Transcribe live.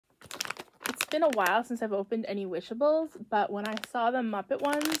been a while since I've opened any Wishables, but when I saw the Muppet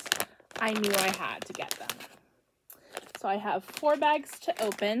ones, I knew I had to get them. So I have 4 bags to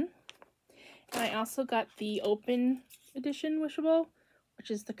open, and I also got the open edition Wishable,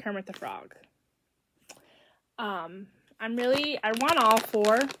 which is the Kermit the Frog. I want all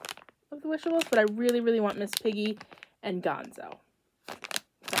 4 of the Wishables, but I really want Miss Piggy and Gonzo.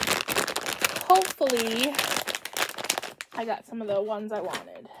 So hopefully I got some of the ones I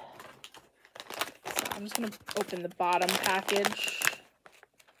wanted. So I'm just gonna open the bottom package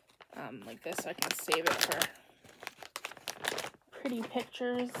like this so I can save it for pretty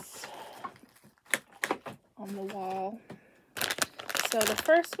pictures on the wall. So the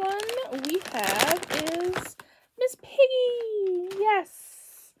first one we have is Miss Piggy.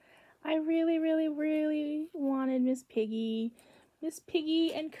 Yes, I really wanted Miss Piggy. Miss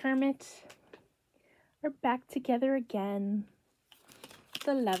Piggy and Kermit are back together again.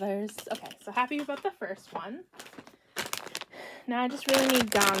 The lovers. Okay, so happy about the first one. Now I just really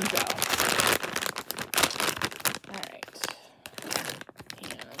need Gonzo. Alright.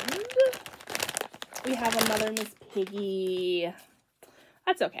 And we have another Miss Piggy.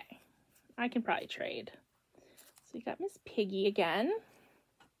 That's okay. I can probably trade. So we got Miss Piggy again.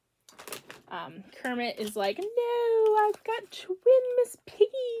 Kermit is like, no, I've got twin Miss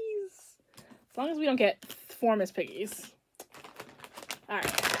Piggies. As long as we don't get 4 Miss Piggies. Alright,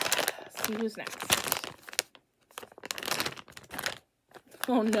 see who's next.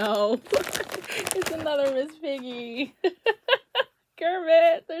 Oh no, it's another Miss Piggy.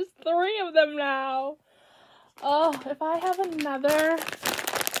 Kermit, there's 3 of them now. Oh, if I have another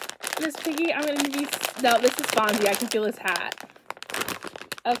Miss Piggy, I'm gonna be, no, this is Fonzie, I can feel his hat.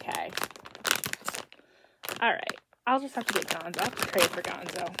 Okay. Alright, I'll just have to get Gonzo. I'll have to trade for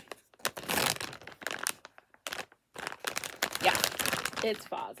Gonzo. Yeah, it's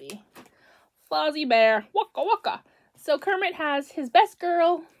Fozzie. Fozzie Bear. Waka waka. So Kermit has his best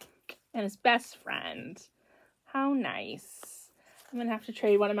girl and his best friend. How nice. I'm going to have to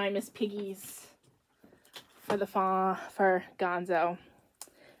trade one of my Miss Piggies for Gonzo.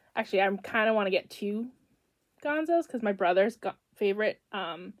 Actually, I kind of want to get 2 Gonzos because my brother's favorite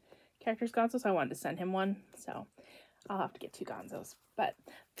character is Gonzo, so I wanted to send him one. So I'll have to get 2 Gonzos. But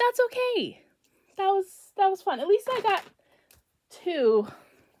that's okay. That was fun. At least I got 2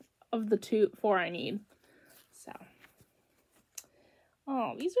 of the 4 I need. So,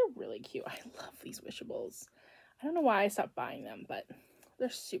 oh, these are really cute. I love these Wishables. I don't know why I stopped buying them, but they're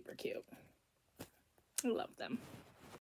super cute. I love them.